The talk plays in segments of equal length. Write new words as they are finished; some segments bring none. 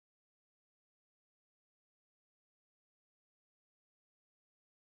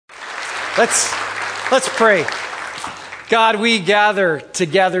Let's pray. God, we gather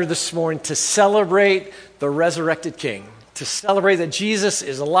together this morning to celebrate the resurrected King, to celebrate that Jesus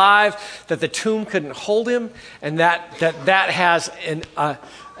is alive, that the tomb couldn't hold him, and that has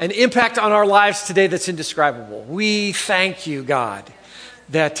an impact on our lives today that's indescribable. We thank you, God,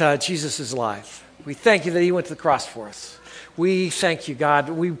 that Jesus is alive. We thank you that he went to the cross for us. We thank you, God.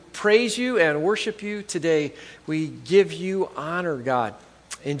 We praise you and worship you today. We give you honor, God.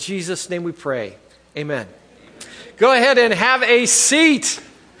 In Jesus' name we pray. Amen. Go ahead and have a seat.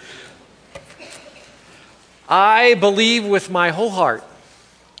 I believe with my whole heart,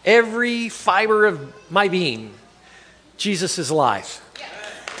 every fiber of my being, Jesus is alive.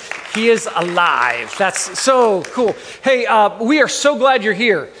 He is alive. That's so cool. Hey, we are so glad you're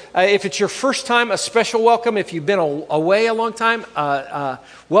here. If it's your first time, a special welcome. If you've been away a long time,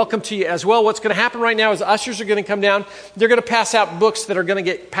 welcome to you as well. What's going to happen right now is ushers are going to come down. They're going to pass out books that are going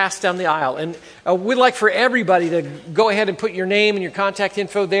to get passed down the aisle. And we'd like for everybody to go ahead and put your name and your contact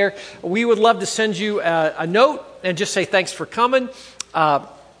info there. We would love to send you a note and just say thanks for coming.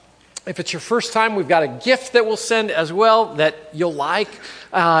 If it's your first time, we've got a gift that we'll send as well that you'll like,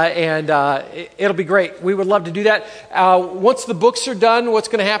 and it'll be great. We would love to do that. Once the books are done, what's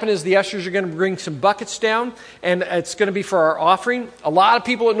going to happen is the ushers are going to bring some buckets down, and it's going to be for our offering. A lot of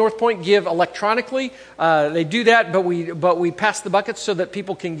people at North Point give electronically. They do that, but we pass the buckets so that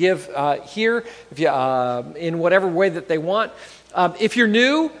people can give here if you, in whatever way that they want. If you're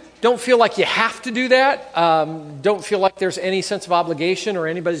new, don't feel like you have to do that. Don't feel like there's any sense of obligation or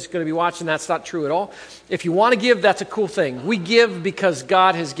anybody's going to be watching. That's not true at all. If you want to give, that's a cool thing. We give because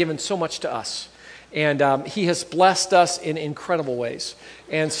God has given so much to us. And he has blessed us in incredible ways.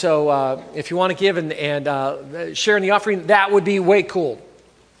 And so if you want to give and share in the offering, that would be way cool.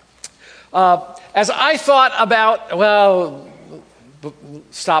 As I thought about,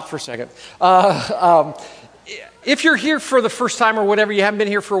 stop for a second. If you're here for the first time or whatever, you haven't been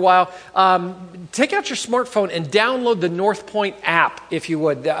here for a while, take out your smartphone and download the North Point app, if you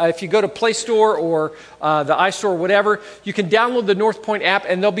would. If you go to Play Store or the iStore or whatever, you can download the North Point app,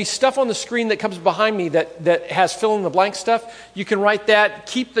 and there'll be stuff on the screen that comes behind me that has fill-in-the-blank stuff. You can write that.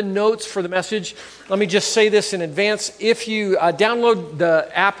 Keep the notes for the message. Let me just say this in advance. If you download the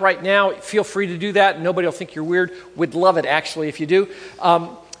app right now, feel free to do that. Nobody will think you're weird. We'd love it, actually, if you do.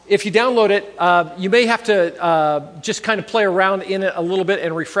 If you download it, you may have to just kind of play around in it a little bit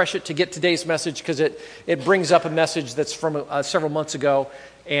and refresh it to get today's message, because it brings up a message that's from several months ago,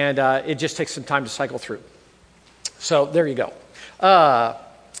 and it just takes some time to cycle through. So there you go.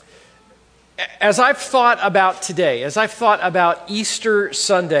 As I've thought about today, as I've thought about Easter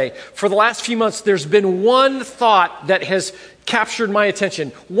Sunday, for the last few months, there's been one thought that has captured my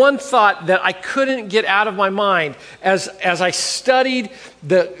attention. One thought that I couldn't get out of my mind as I studied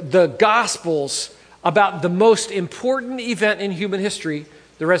the Gospels about the most important event in human history,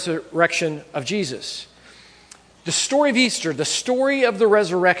 the resurrection of Jesus. The story of Easter, the story of the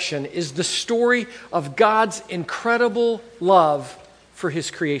resurrection, is the story of God's incredible love for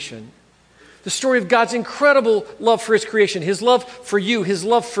his creation. The story of God's incredible love for his creation, his love for you, his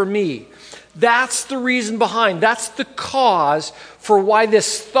love for me. That's the reason behind, that's the cause for why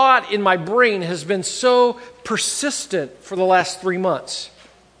this thought in my brain has been so persistent for the last 3 months.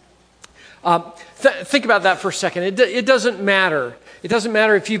 Think about that for a second. It doesn't matter. It doesn't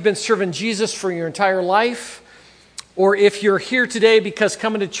matter if you've been serving Jesus for your entire life, or if you're here today because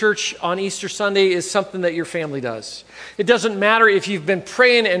coming to church on Easter Sunday is something that your family does. It doesn't matter if you've been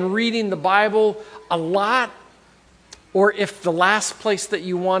praying and reading the Bible a lot, or if the last place that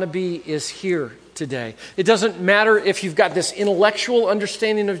you want to be is here today. It doesn't matter if you've got this intellectual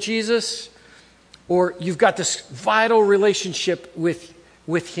understanding of Jesus, or you've got this vital relationship with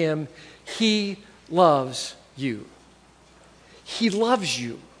him. He loves you. He loves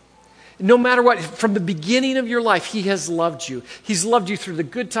you. No matter what, from the beginning of your life, he has loved you. He's loved you through the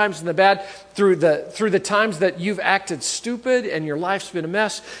good times and the bad, through the times that you've acted stupid and your life's been a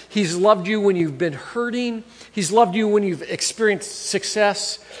mess. He's loved you when you've been hurting. He's loved you when you've experienced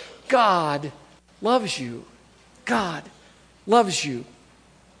success. God loves you. God loves you.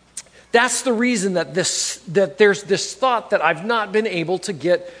 That's the reason that there's this thought that I've not been able to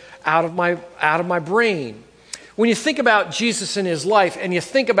get out of my brain. When you think about Jesus and his life, and you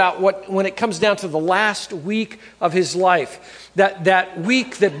think about when it comes down to the last week of his life, that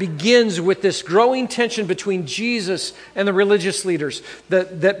week that begins with this growing tension between Jesus and the religious leaders,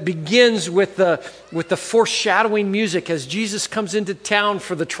 that begins with the foreshadowing music as Jesus comes into town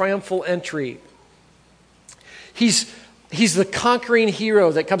for the triumphal entry. He's He's the conquering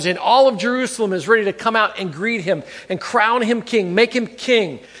hero that comes in. All of Jerusalem is ready to come out and greet him and crown him king, make him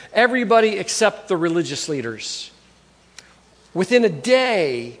king. Everybody except the religious leaders. Within a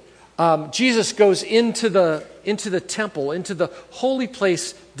day, Jesus goes into the temple, into the holy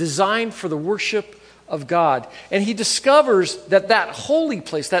place designed for the worship of God. And he discovers that holy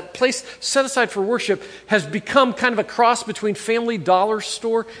place, that place set aside for worship, has become kind of a cross between Family Dollar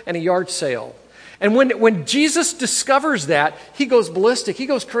store and a yard sale. And when Jesus discovers that, he goes ballistic. He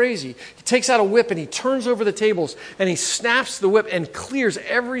goes crazy. He takes out a whip and he turns over the tables and he snaps the whip and clears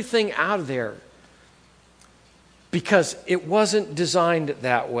everything out of there. Because it wasn't designed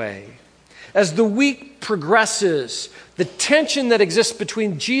that way. As the week progresses, the tension that exists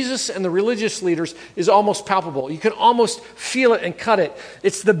between Jesus and the religious leaders is almost palpable. You can almost feel it and cut it.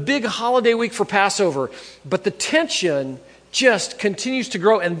 It's the big holiday week for Passover, but the tension just continues to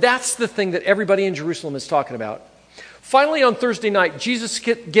grow, and that's the thing that everybody in Jerusalem is talking about. Finally, on Thursday night, Jesus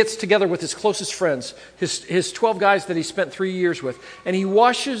gets together with his closest friends, his 12 guys that he spent 3 years with, and he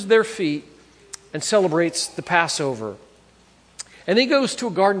washes their feet and celebrates the Passover. And he goes to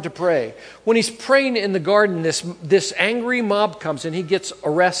a garden to pray. When he's praying in the garden, this angry mob comes and he gets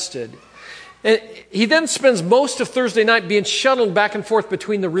arrested. And he then spends most of Thursday night being shuttled back and forth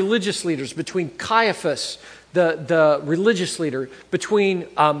between the religious leaders, between Caiaphas, the religious leader, between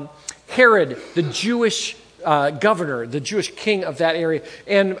Herod, the Jewish governor, the Jewish king of that area,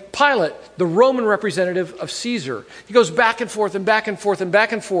 and Pilate, the Roman representative of Caesar. He goes back and forth and back and forth and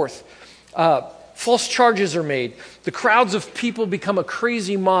back and forth. False charges are made. The crowds of people become a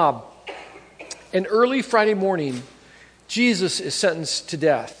crazy mob. And early Friday morning, Jesus is sentenced to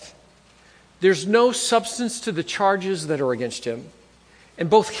death. There's no substance to the charges that are against him. And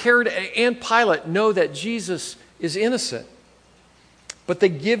both Herod and Pilate know that Jesus is innocent. But they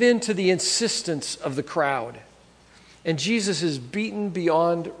give in to the insistence of the crowd. And Jesus is beaten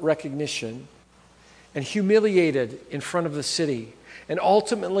beyond recognition and humiliated in front of the city. And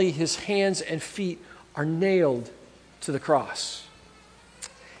ultimately, his hands and feet are nailed to the cross.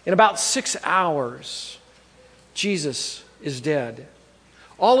 In about 6 hours, Jesus is dead.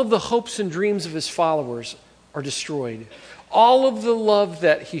 All of the hopes and dreams of his followers are destroyed. All of the love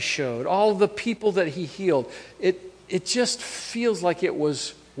that he showed, all of the people that he healed, it just feels like it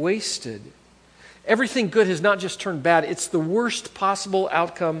was wasted. Everything good has not just turned bad, it's the worst possible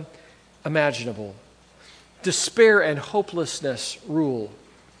outcome imaginable. Despair and hopelessness rule.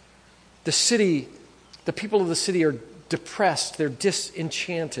 The people of the city are depressed, they're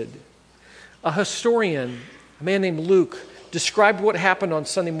disenchanted. A historian, a man named Luke, described what happened on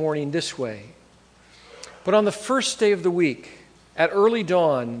Sunday morning this way. But on the first day of the week, at early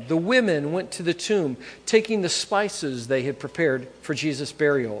dawn, the women went to the tomb, taking the spices they had prepared for Jesus'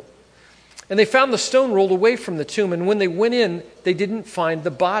 burial. And they found the stone rolled away from the tomb, and when they went in, they didn't find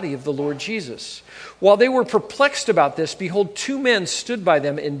the body of the Lord Jesus. While they were perplexed about this, behold, 2 men stood by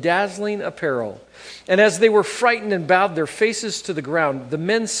them in dazzling apparel. And as they were frightened and bowed their faces to the ground, the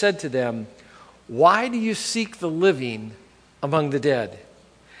men said to them, "Why do you seek the living among the dead?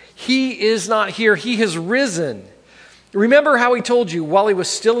 He is not here, he has risen. Remember how he told you while he was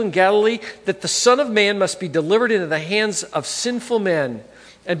still in Galilee that the Son of Man must be delivered into the hands of sinful men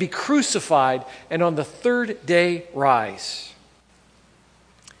and be crucified, and on the 3rd day rise."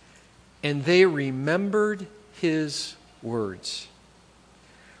 And they remembered his words.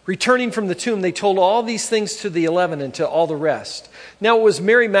 Returning from the tomb, they told all these things to the 11 and to all the rest. Now it was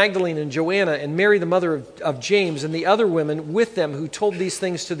Mary Magdalene and Joanna and Mary the mother of James and the other women with them who told these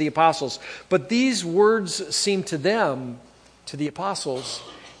things to the apostles. But these words seemed to them, to the apostles,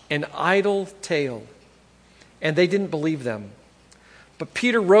 an idle tale, and they didn't believe them. But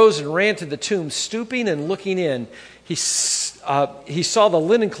Peter rose and ran to the tomb, stooping and looking in. He saw the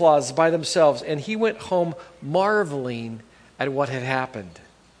linen cloths by themselves, and he went home marveling at what had happened.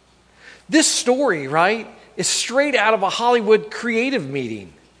 This story, right, is straight out of a Hollywood creative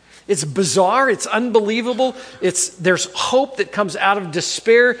meeting. It's bizarre, it's unbelievable, there's hope that comes out of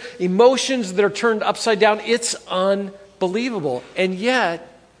despair, emotions that are turned upside down. It's unbelievable. And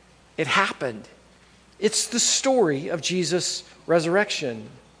yet, it happened. It's the story of Jesus' resurrection.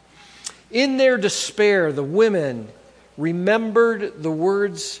 In their despair, the women remembered the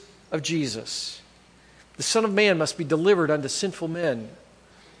words of Jesus. The Son of Man must be delivered unto sinful men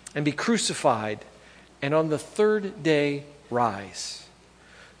and be crucified, and on the 3rd day rise.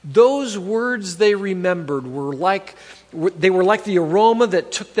 Those words they remembered were like the aroma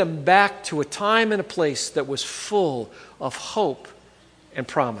that took them back to a time and a place that was full of hope and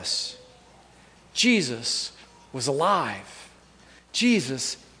promise. Jesus was alive.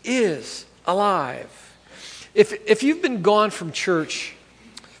 Jesus is alive. If you've been gone from church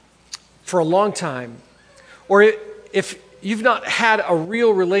for a long time, or if you've not had a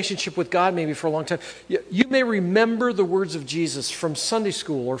real relationship with God maybe for a long time, you may remember the words of Jesus from Sunday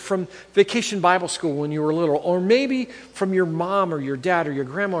school or from Vacation Bible School when you were little, or maybe from your mom or your dad or your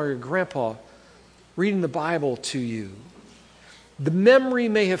grandma or your grandpa reading the Bible to you. The memory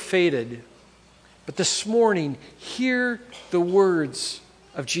may have faded, but this morning, hear the words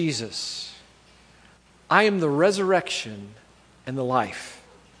of Jesus. I am the resurrection and the life.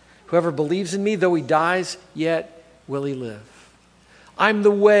 Whoever believes in me, though he dies, yet will he live. I'm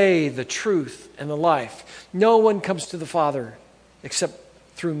the way, the truth, and the life. No one comes to the Father except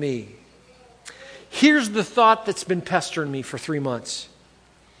through me. Here's the thought that's been pestering me for 3 months.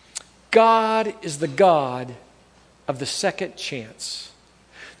 God is the God of the second chance.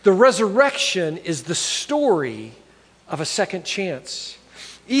 The resurrection is the story of a second chance.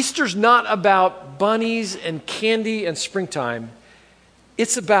 Easter's not about bunnies and candy and springtime.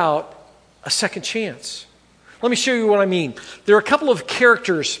 It's about a second chance. Let me show you what I mean. There are a couple of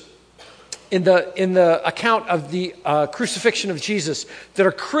characters in the account of the crucifixion of Jesus that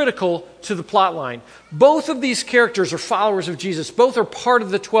are critical to the plot line. Both of these characters are followers of Jesus. Both are part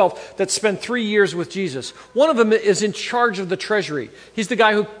of the 12 that spend 3 years with Jesus. One of them is in charge of the treasury. He's the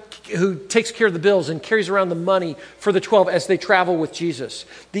guy who takes care of the bills and carries around the money for the 12 as they travel with Jesus.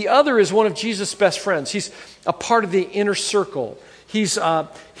 The other is one of Jesus' best friends. He's a part of the inner circle. He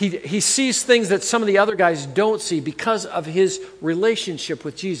sees things that some of the other guys don't see because of his relationship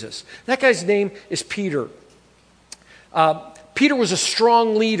with Jesus. That guy's name is Peter. Peter was a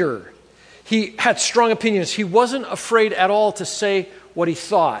strong leader. He had strong opinions. He wasn't afraid at all to say what he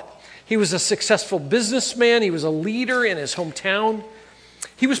thought. He was a successful businessman. He was a leader in his hometown.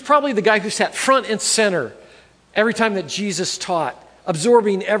 He was probably the guy who sat front and center every time that Jesus taught,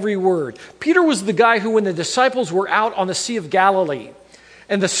 absorbing every word. Peter was the guy who, when the disciples were out on the Sea of Galilee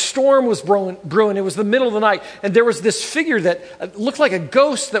and the storm was brewing, it was the middle of the night, and there was this figure that looked like a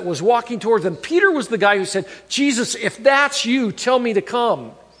ghost that was walking toward them. Peter was the guy who said, Jesus, if that's you, tell me to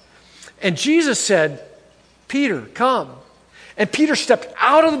come. And Jesus said, Peter, come. And Peter stepped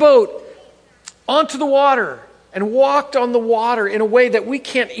out of the boat onto the water and walked on the water in a way that we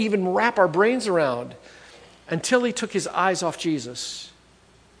can't even wrap our brains around, until he took his eyes off Jesus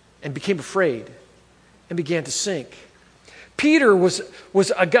and became afraid and began to sink. Peter was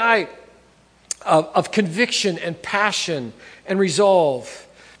a guy of conviction and passion and resolve.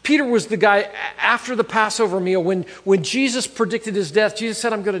 Peter was the guy after the Passover meal when Jesus predicted his death. Jesus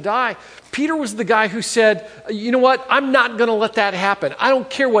said, I'm going to die. Peter was the guy who said, you know what? I'm not going to let that happen. I don't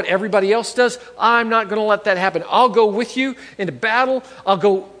care what everybody else does. I'm not going to let that happen. I'll go with you into battle. I'll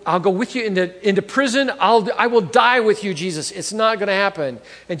go with you into prison. I will die with you, Jesus. It's not going to happen.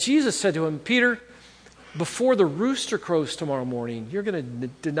 And Jesus said to him, Peter, before the rooster crows tomorrow morning, you're going to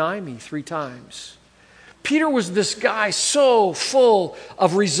deny me 3 times. Peter was this guy so full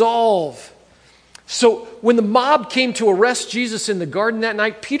of resolve. So when the mob came to arrest Jesus in the garden that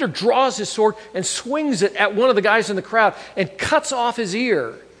night, Peter draws his sword and swings it at one of the guys in the crowd and cuts off his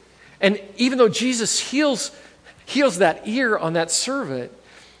ear. And even though Jesus heals that ear on that servant,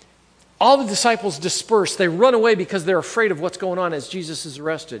 all the disciples disperse. They run away because they're afraid of what's going on as Jesus is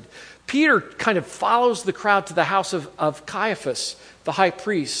arrested. Peter kind of follows the crowd to the house of Caiaphas, the high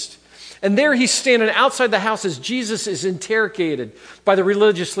priest. And there he's standing outside the house as Jesus is interrogated by the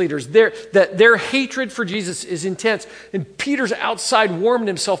religious leaders. Their hatred for Jesus is intense. And Peter's outside warming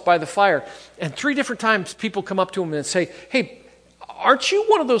himself by the fire. And 3 different times people come up to him and say, hey, aren't you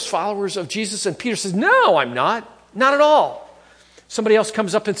one of those followers of Jesus? And Peter says, no, I'm not. Not at all. Somebody else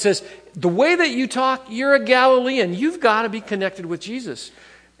comes up and says, the way that you talk, you're a Galilean. You've got to be connected with Jesus.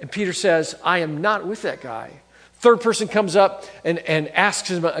 And Peter says, I am not with that guy. Third person comes up and asks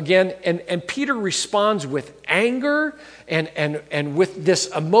him again, and Peter responds with anger and with this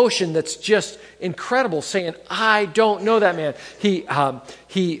emotion that's just incredible, saying, I don't know that man.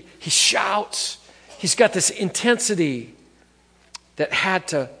 He shouts. He's got this intensity that had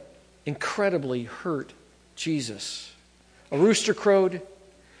to incredibly hurt Jesus. A rooster crowed,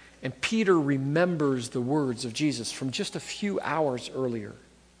 and Peter remembers the words of Jesus from just a few hours earlier.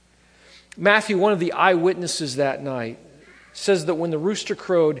 Matthew, one of the eyewitnesses that night, says that when the rooster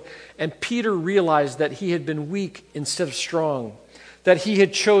crowed and Peter realized that he had been weak instead of strong, that he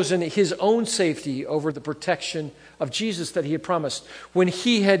had chosen his own safety over the protection of Jesus that he had promised, when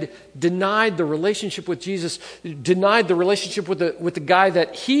he had denied the relationship with Jesus, denied the relationship with the guy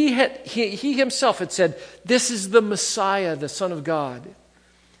that he himself had said, this is the Messiah, the Son of God,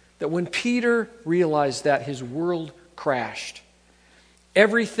 that when Peter realized that, his world crashed.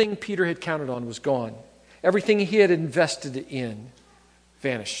 Everything Peter had counted on was gone. Everything he had invested in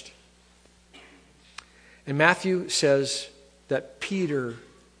vanished. And Matthew says that Peter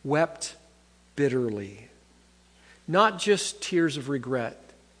wept bitterly. Not just tears of regret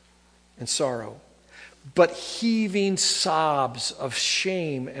and sorrow, but heaving sobs of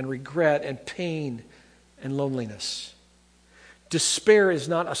shame and regret and pain and loneliness. Despair is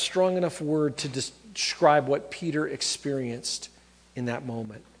not a strong enough word to describe what Peter experienced in that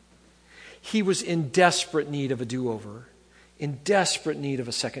moment. He was in desperate need of a do-over, in desperate need of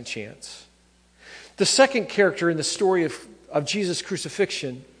a second chance. The second character in the story of Jesus'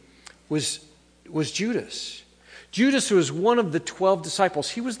 crucifixion was Judas. Judas was one of the 12 disciples.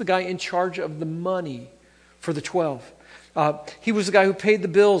 He was the guy in charge of the money for the 12. He was the guy who paid the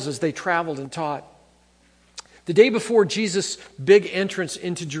bills as they traveled and taught. The day before Jesus' big entrance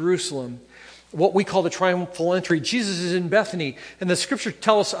into Jerusalem, what we call the triumphal entry, Jesus is in Bethany, and the scripture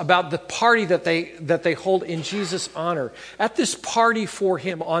tells us about the party that they hold in Jesus' honor. At this party for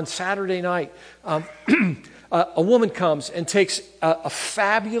him on Saturday night, a woman comes and takes a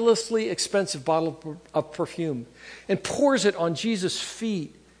fabulously expensive bottle of perfume and pours it on Jesus'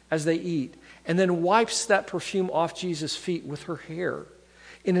 feet as they eat, and then wipes that perfume off Jesus' feet with her hair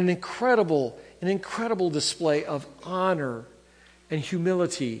in an incredible display of honor and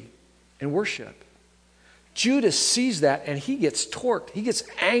humility and worship. Judas sees that and he gets torqued. He gets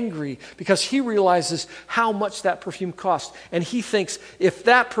angry because he realizes how much that perfume cost. And he thinks, if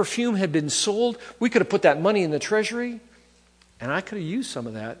that perfume had been sold, we could have put that money in the treasury and I could have used some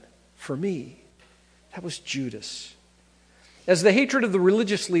of that for me. That was Judas. As the hatred of the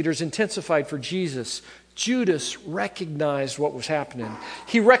religious leaders intensified for Jesus, Judas recognized what was happening.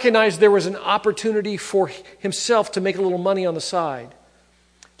 He recognized there was an opportunity for himself to make a little money on the side.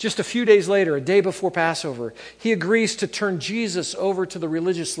 Just a few days later, a day before Passover, he agrees to turn Jesus over to the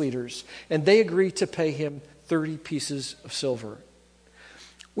religious leaders, and they agree to pay him 30 pieces of silver.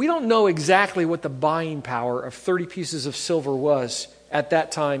 We don't know exactly what the buying power of 30 pieces of silver was at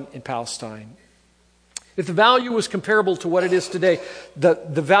that time in Palestine. If the value was comparable to what it is today, the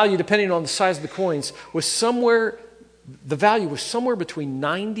value, depending on the size of the coins, was somewhere between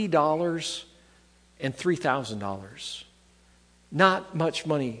 $90 and $3,000. Not much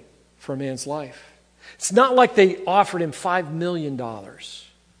money for a man's life. It's not like they offered him $5 million.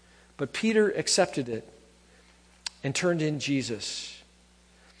 But Peter accepted it and turned in Jesus.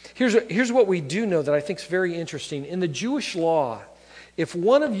 Here's what we do know that I think is very interesting. In the Jewish law, if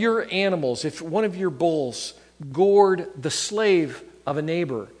one of your animals, if one of your bulls gored the slave of a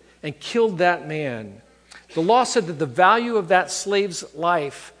neighbor and killed that man, the law said that the value of that slave's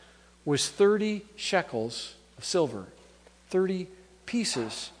life was 30 shekels of silver. 30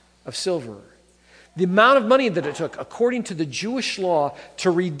 pieces of silver. The amount of money that it took, according to the Jewish law,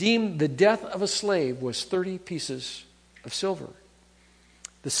 to redeem the death of a slave was 30 pieces of silver.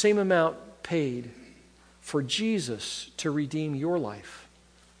 The same amount paid for Jesus to redeem your life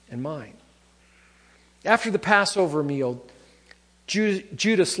and mine. After the Passover meal,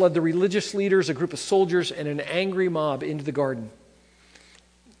 Judas led the religious leaders, a group of soldiers, and an angry mob into the garden.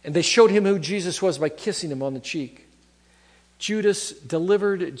 And they showed him who Jesus was by kissing him on the cheek. Judas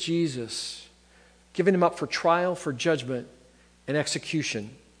delivered Jesus, giving him up for trial, for judgment, and execution.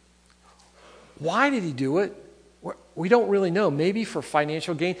 Why did he do it? We don't really know. Maybe for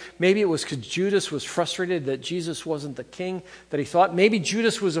financial gain. Maybe it was because Judas was frustrated that Jesus wasn't the king that he thought. Maybe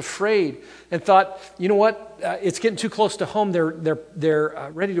Judas was afraid and thought, you know what? It's getting too close to home.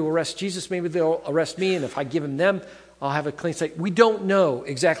 They're ready to arrest Jesus. Maybe they'll arrest me, and if I give him them, I'll have a clean slate. We don't know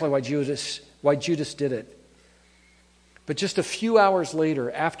exactly why Judas did it. But just a few hours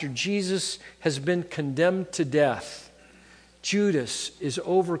later, after Jesus has been condemned to death, Judas is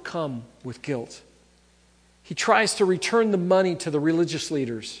overcome with guilt. He tries to return the money to the religious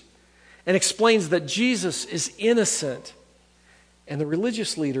leaders and explains that Jesus is innocent. And the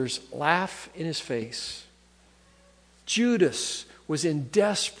religious leaders laugh in his face. Judas was in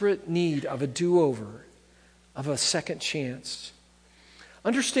desperate need of a do-over, of a second chance.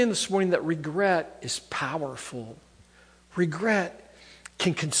 Understand this morning that regret is powerful. Regret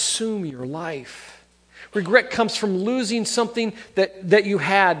can consume your life. Regret comes from losing something that you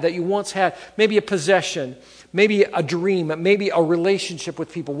had, that you once had. Maybe a possession, maybe a dream, maybe a relationship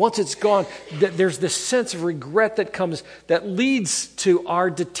with people. Once it's gone, there's this sense of regret that comes that leads to our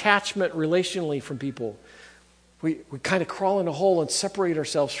detachment relationally from people. We kind of crawl in a hole and separate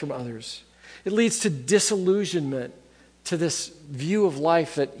ourselves from others. It leads to disillusionment, to this view of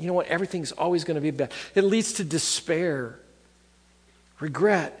life that, you know what, everything's always going to be bad. It leads to despair.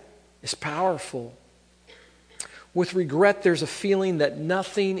 Regret is powerful. With regret, there's a feeling that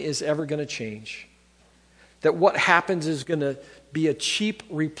nothing is ever going to change. that what happens is going to be a cheap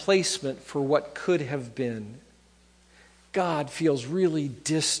replacement for what could have been. God feels really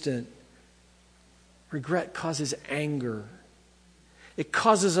distant. Regret causes anger. It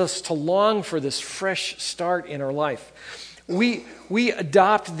causes us to long for this fresh start in our life. We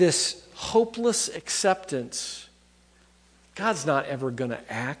adopt this hopeless acceptance. God's not ever going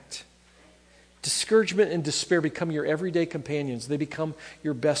to act. Discouragement and despair become your everyday companions. They become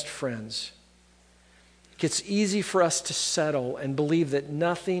your best friends. It gets easy for us to settle and believe that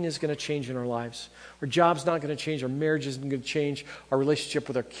nothing is going to change in our lives. Our job's not going to change. Our marriage isn't going to change. Our relationship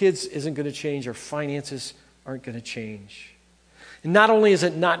with our kids isn't going to change. Our finances aren't going to change. And not only is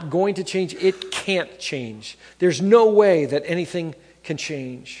it not going to change, it can't change. There's no way that anything can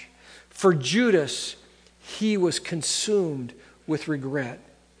change. For Judas, he was consumed with regret.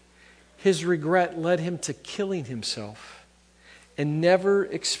 His regret led him to killing himself and never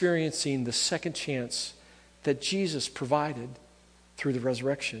experiencing the second chance that Jesus provided through the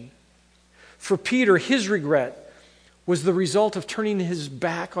resurrection. For Peter, his regret was the result of turning his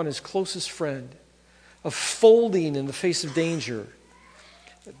back on his closest friend, of folding in the face of danger,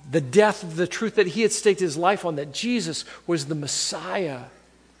 the death of the truth that he had staked his life on, that Jesus was the Messiah,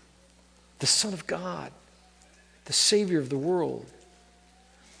 the Son of God, the Savior of the world.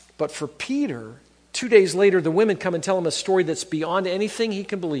 But for Peter, 2 days later, the women come and tell him a story that's beyond anything he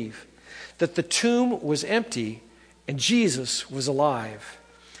can believe, that the tomb was empty and Jesus was alive.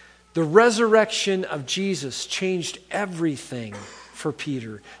 The resurrection of Jesus changed everything for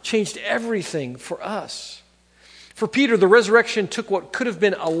Peter, changed everything for us. For Peter, the resurrection took what could have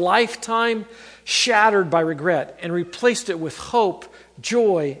been a lifetime shattered by regret and replaced it with hope,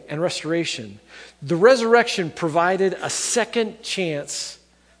 joy, and restoration. The resurrection provided a second chance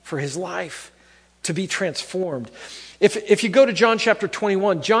for his life to be transformed. If you go to John chapter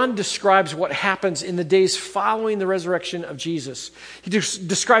 21, John describes what happens in the days following the resurrection of Jesus. He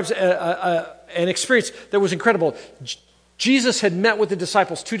describes an experience that was incredible. Jesus had met with the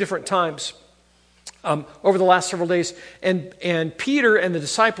disciples 2 different times over the last several days, and Peter and the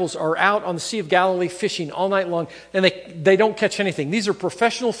disciples are out on the Sea of Galilee fishing all night long, and they don't catch anything. These are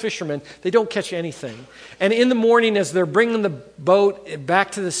professional fishermen. They don't catch anything. And in the morning, as they're bringing the boat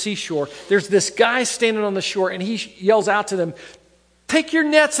back to the seashore, there's this guy standing on the shore, and he yells out to them, "Take your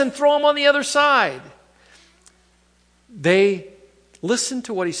nets and throw them on the other side." They listen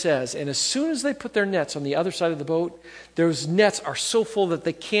to what he says, and as soon as they put their nets on the other side of the boat, those nets are so full that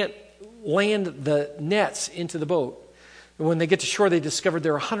they can't land the nets into the boat. And when they get to shore, they discovered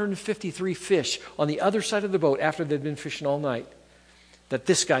there are 153 fish on the other side of the boat after they'd been fishing all night that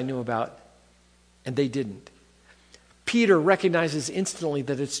this guy knew about, and they didn't. Peter recognizes instantly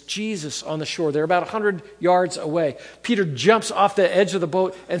that it's Jesus on the shore. They're about 100 yards away. Peter jumps off the edge of the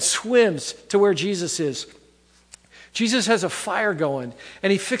boat and swims to where Jesus is. Jesus has a fire going,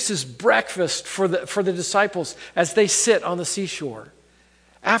 and he fixes breakfast for the disciples as they sit on the seashore.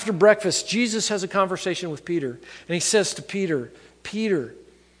 After breakfast, Jesus has a conversation with Peter, and he says to Peter, "Peter,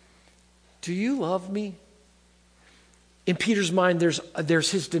 do you love me?" In Peter's mind,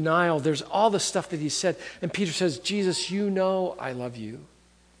 there's his denial. There's all the stuff that he said. And Peter says, "Jesus, you know I love you."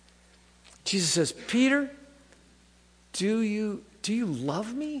 Jesus says, "Peter, do you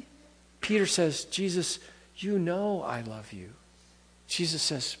love me?" Peter says, "Jesus, you know I love you." Jesus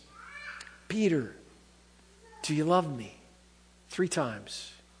says, "Peter, do you love me?" 3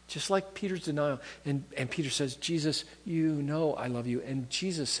 times, just like Peter's denial. And Peter says, "Jesus, you know I love you." And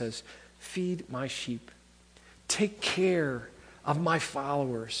Jesus says, "Feed my sheep. Take care of my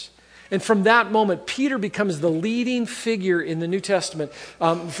followers." And from that moment, Peter becomes the leading figure in the New Testament.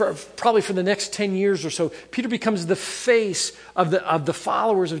 Probably for the next 10 years or so, Peter becomes the face of the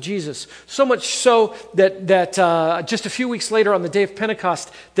followers of Jesus. So much so that just a few weeks later, on the day of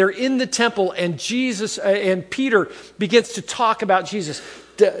Pentecost, they're in the temple, and Jesus and Peter begins to talk about Jesus,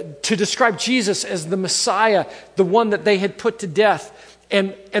 to describe Jesus as the Messiah, the one that they had put to death.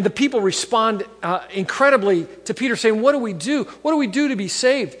 And the people respond incredibly to Peter, saying, "What do we do? What do we do to be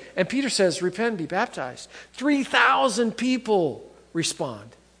saved?" And Peter says, "Repent and be baptized." 3,000 people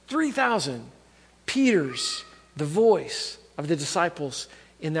respond. 3,000. Peter's the voice of the disciples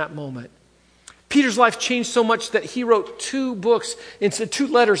in that moment. Peter's life changed so much that he wrote 2 books, 2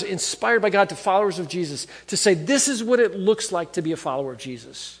 letters inspired by God to followers of Jesus, to say, this is what it looks like to be a follower of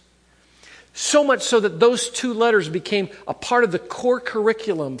Jesus. So much so that those 2 letters became a part of the core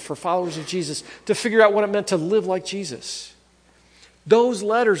curriculum for followers of Jesus to figure out what it meant to live like Jesus. Those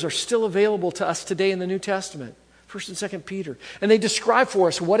letters are still available to us today in the New Testament, 1 and 2 Peter. And they describe for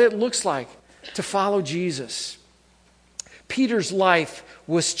us what it looks like to follow Jesus. Peter's life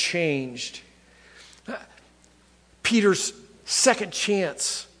was changed. Peter's second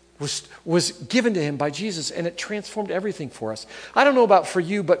chance was given to him by Jesus, and it transformed everything for us. I don't know about for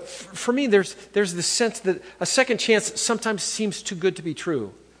you, but for me, there's this sense that a second chance sometimes seems too good to be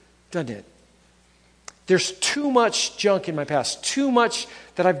true, doesn't it? There's too much junk in my past, too much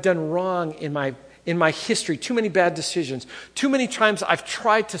that I've done wrong in my history, too many bad decisions, too many times I've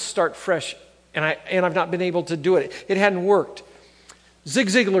tried to start fresh, and I've not been able to do it. It hadn't worked. Zig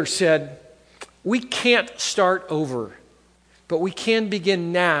Ziglar said, "We can't start over, but we can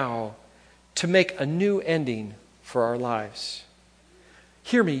begin now to make a new ending for our lives."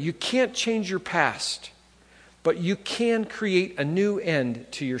 Hear me, you can't change your past, but you can create a new end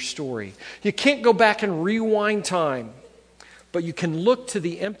to your story. You can't go back and rewind time, but you can look to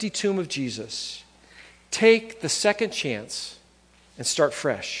the empty tomb of Jesus, take the second chance, and start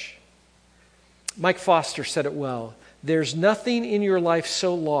fresh. Mike Foster said it well. There's nothing in your life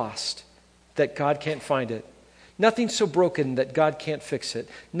so lost that God can't find it. Nothing so broken that God can't fix it.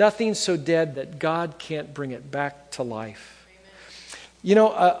 Nothing so dead that God can't bring it back to life. Amen. You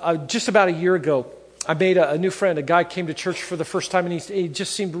know, just about a year ago, I made a new friend. A guy came to church for the first time, and he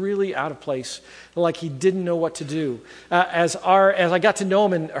just seemed really out of place, like he didn't know what to do. As I got to know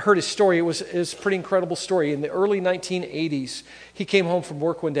him and heard his story, it was a pretty incredible story. In the early 1980s, he came home from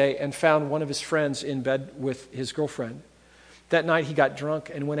work one day and found one of his friends in bed with his girlfriend. That night, he got drunk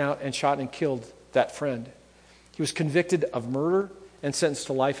and went out and shot and killed that friend. He was convicted of murder and sentenced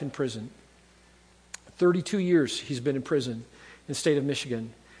to life in prison. 32 years he's been in prison in the state of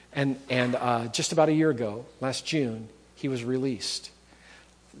Michigan. And just about a year ago, last June, he was released.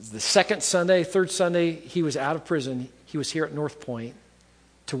 The third Sunday, he was out of prison. He was here at North Point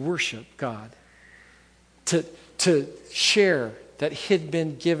to worship God, to share that he'd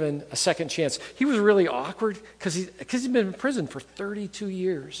been given a second chance. He was really awkward because he'd been in prison for 32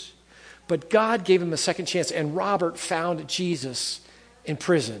 years. But God gave him a second chance, and Robert found Jesus in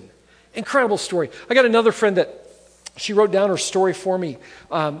prison. Incredible story. I got another friend that she wrote down her story for me.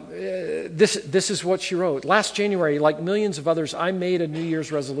 This is what she wrote. Last January, like millions of others, I made a New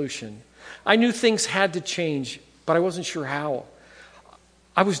Year's resolution. I knew things had to change, but I wasn't sure how.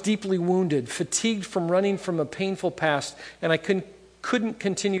 I was deeply wounded, fatigued from running from a painful past, and I couldn't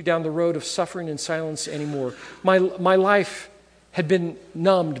continue down the road of suffering and silence anymore. My life had been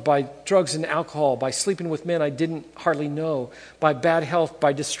numbed by drugs and alcohol, by sleeping with men I didn't hardly know, by bad health,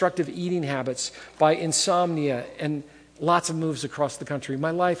 by destructive eating habits, by insomnia, and lots of moves across the country.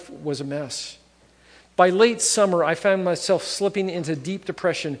 My life was a mess. By late summer, I found myself slipping into deep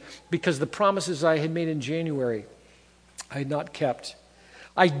depression because the promises I had made in January I had not kept.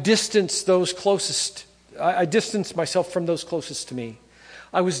 I distanced myself from those closest to me.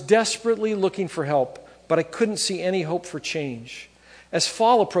 I was desperately looking for help, but I couldn't see any hope for change. As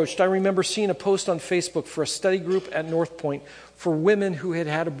fall approached, I remember seeing a post on Facebook for a study group at North Point for women who had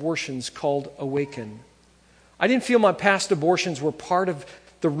had abortions called Awaken. I didn't feel my past abortions were part of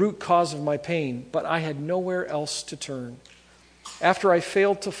the root cause of my pain, but I had nowhere else to turn. After I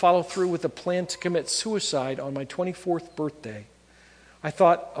failed to follow through with a plan to commit suicide on my 24th birthday, I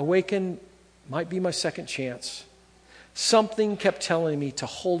thought Awaken might be my second chance. Something kept telling me to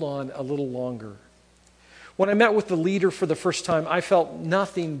hold on a little longer. When I met with the leader for the first time, I felt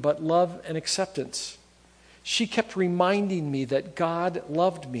nothing but love and acceptance. She kept reminding me that God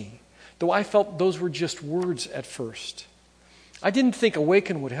loved me, though I felt those were just words at first. I didn't think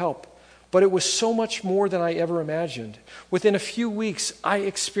Awaken would help, but it was so much more than I ever imagined. Within a few weeks, I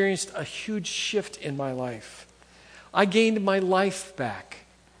experienced a huge shift in my life. I gained my life back,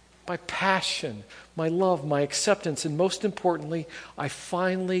 my passion, my love, my acceptance, and most importantly, I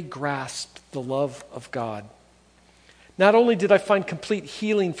finally grasped the love of God. Not only did I find complete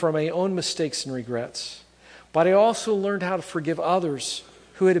healing from my own mistakes and regrets, but I also learned how to forgive others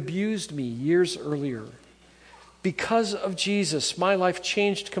who had abused me years earlier. Because of Jesus, my life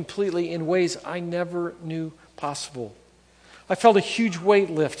changed completely in ways I never knew possible. I felt a huge weight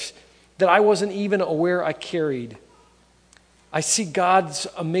lift that I wasn't even aware I carried. I see God's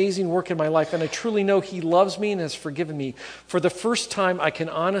amazing work in my life, and I truly know He loves me and has forgiven me. For the first time, I can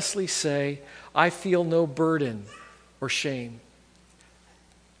honestly say, I feel no burden or shame.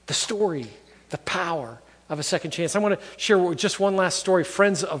 The story, the power of a second chance. I want to share just one last story.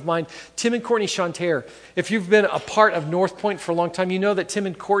 Friends of mine, Tim and Courtney Chanter. If you've been a part of North Point for a long time, you know that Tim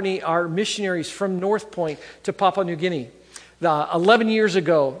and Courtney are missionaries from North Point to Papua New Guinea. 11 years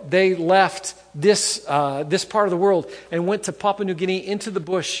ago, they left this part of the world and went to Papua New Guinea into the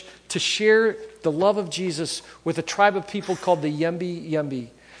bush to share the love of Jesus with a tribe of people called the Yembi Yembi.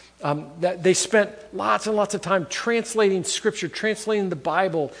 That they spent lots and lots of time translating Scripture, translating the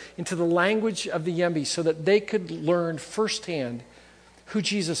Bible into the language of the Yembe so that they could learn firsthand who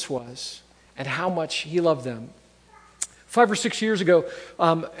Jesus was and how much he loved them. 5 or 6 years ago,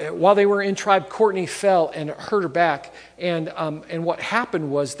 while they were in tribe, Courtney fell and hurt her back. And what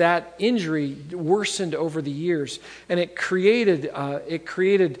happened was that injury worsened over the years, and it created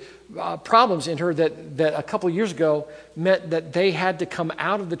problems in her that a couple of years ago meant that they had to come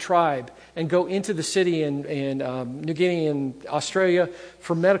out of the tribe and go into the city in New Guinea and Australia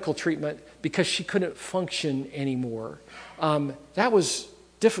for medical treatment because she couldn't function anymore. That was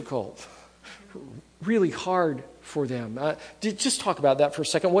difficult, really hard for them. Just talk about that for a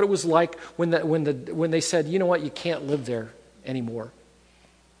second. What it was like when they said, you know what, you can't live there anymore.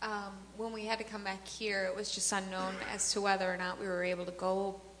 When we had to come back here, it was just unknown as to whether or not we were able to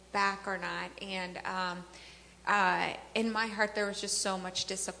go back or not. And in my heart, there was just so much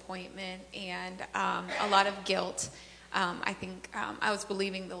disappointment and a lot of guilt. I think I was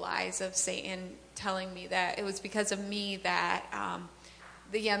believing the lies of Satan, telling me that it was because of me that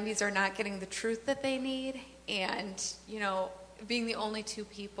the Yembes are not getting the truth that they need. And, being the only two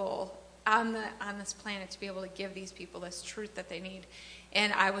people on this planet to be able to give these people this truth that they need.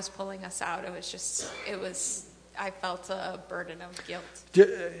 And I was pulling us out. I felt a burden of guilt. Do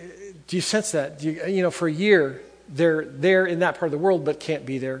you sense that? For a year, they're there in that part of the world but can't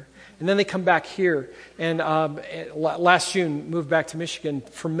be there. And then they come back here. And last June, moved back to Michigan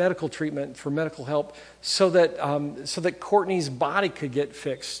for medical treatment, for medical help, so that Courtney's body could get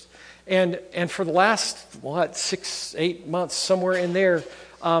fixed. And for the last, 6-8 months, somewhere in there,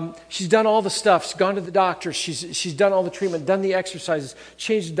 she's done all the stuff. She's gone to the doctor. She's done all the treatment, done the exercises,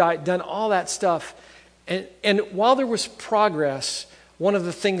 changed the diet, done all that stuff. And while there was progress, one of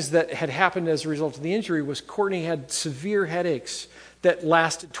the things that had happened as a result of the injury was Courtney had severe headaches that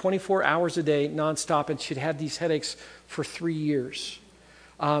lasted 24 hours a day, nonstop, and she'd had these headaches for 3 years.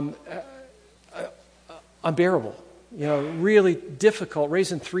 Unbearable. Really difficult,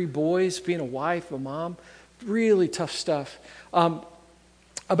 raising 3 boys, being a wife, a mom, really tough stuff.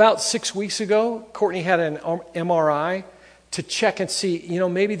 About 6 weeks ago, Courtney had an MRI to check and see,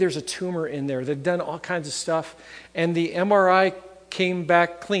 maybe there's a tumor in there. They've done all kinds of stuff, and the MRI came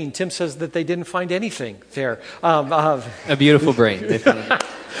back clean. Tim says that they didn't find anything there. A beautiful brain.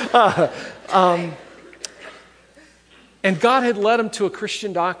 And God had led him to a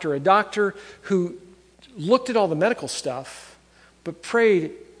Christian doctor, a doctor who looked at all the medical stuff, but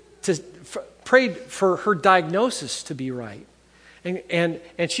prayed for her diagnosis to be right. And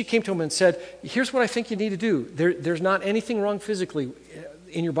she came to him and said, here's what I think you need to do. There's not anything wrong physically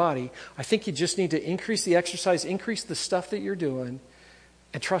in your body. I think you just need to increase the exercise, increase the stuff that you're doing,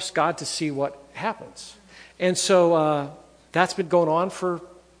 and trust God to see what happens. And so that's been going on for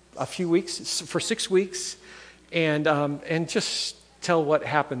a few weeks, for 6 weeks, and just tell what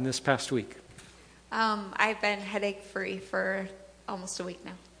happened this past week. I've been headache-free for almost a week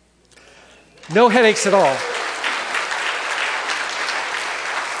now. No headaches at all.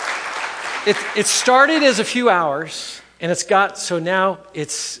 It started as a few hours, and so now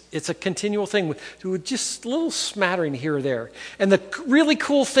it's a continual thing with just a little smattering here or there. And the really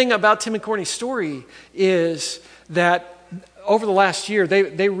cool thing about Tim and Courtney's story is that over the last year,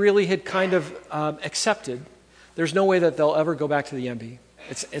 they really had kind of accepted there's no way that they'll ever go back to the Yembe.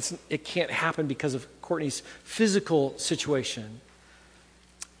 It can't happen because of Courtney's physical situation.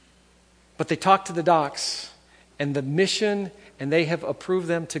 But they talked to the docs and the mission, and they have approved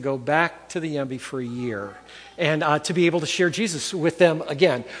them to go back to the Yembe for a year and to be able to share Jesus with them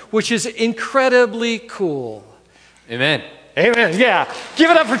again, which is incredibly cool. Amen. Amen. Yeah. Give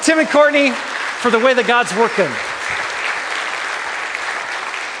it up for Tim and Courtney for the way that God's working.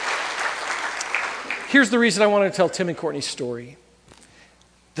 Here's the reason I wanted to tell Tim and Courtney's story.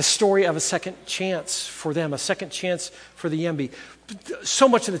 The story of a second chance for them, a second chance for the Yembe. So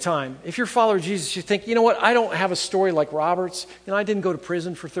much of the time, if you're a follower of Jesus, you think, you know what, I don't have a story like Robert's. I didn't go to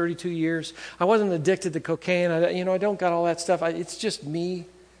prison for 32 years. I wasn't addicted to cocaine. I don't got all that stuff. It's just me.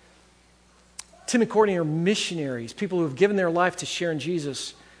 Tim and Courtney are missionaries, people who have given their life to sharing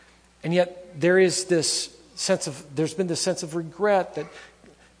Jesus. And yet there's been this sense of regret that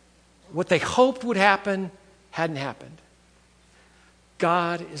what they hoped would happen hadn't happened.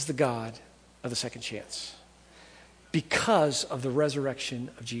 God is the God of the second chance because of the resurrection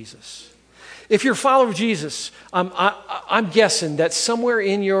of Jesus. If you're a follower of Jesus, I'm guessing that somewhere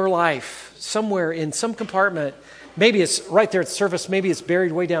in your life, somewhere in some compartment, maybe it's right there at the surface, maybe it's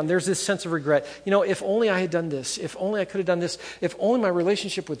buried way down, there's this sense of regret. If only I had done this, if only I could have done this, if only my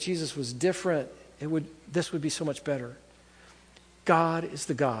relationship with Jesus was different, this would be so much better. God is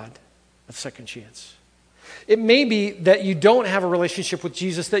the God of second chance. It may be that you don't have a relationship with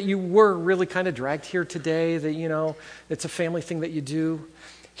Jesus, that you were really kind of dragged here today, that, it's a family thing that you do.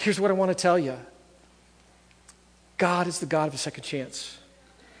 Here's what I want to tell you. God is the God of a second chance.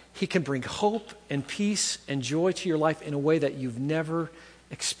 He can bring hope and peace and joy to your life in a way that you've never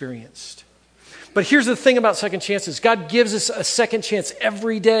experienced. But here's the thing about second chances. God gives us a second chance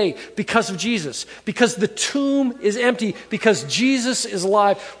every day because of Jesus. Because the tomb is empty, because Jesus is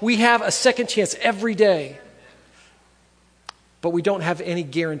alive, we have a second chance every day. But we don't have any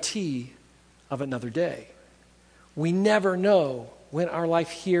guarantee of another day. We never know when our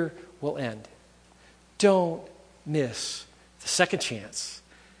life here will end. Don't miss the second chance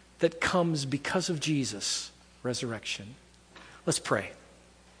that comes because of Jesus' resurrection. Let's pray.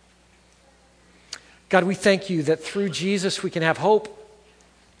 God, we thank you that through Jesus we can have hope.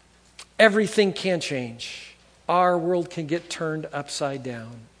 Everything can change. Our world can get turned upside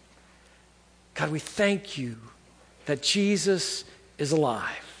down. God, we thank you that Jesus is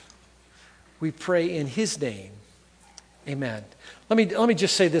alive. We pray in his name. Amen. Let me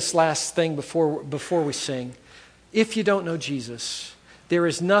just say this last thing before we sing. If you don't know Jesus, there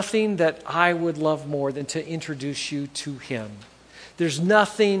is nothing that I would love more than to introduce you to him. There's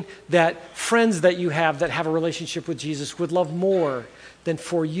nothing that friends that you have a relationship with Jesus would love more than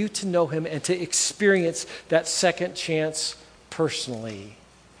for you to know him and to experience that second chance personally.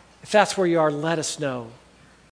 If that's where you are, let us know.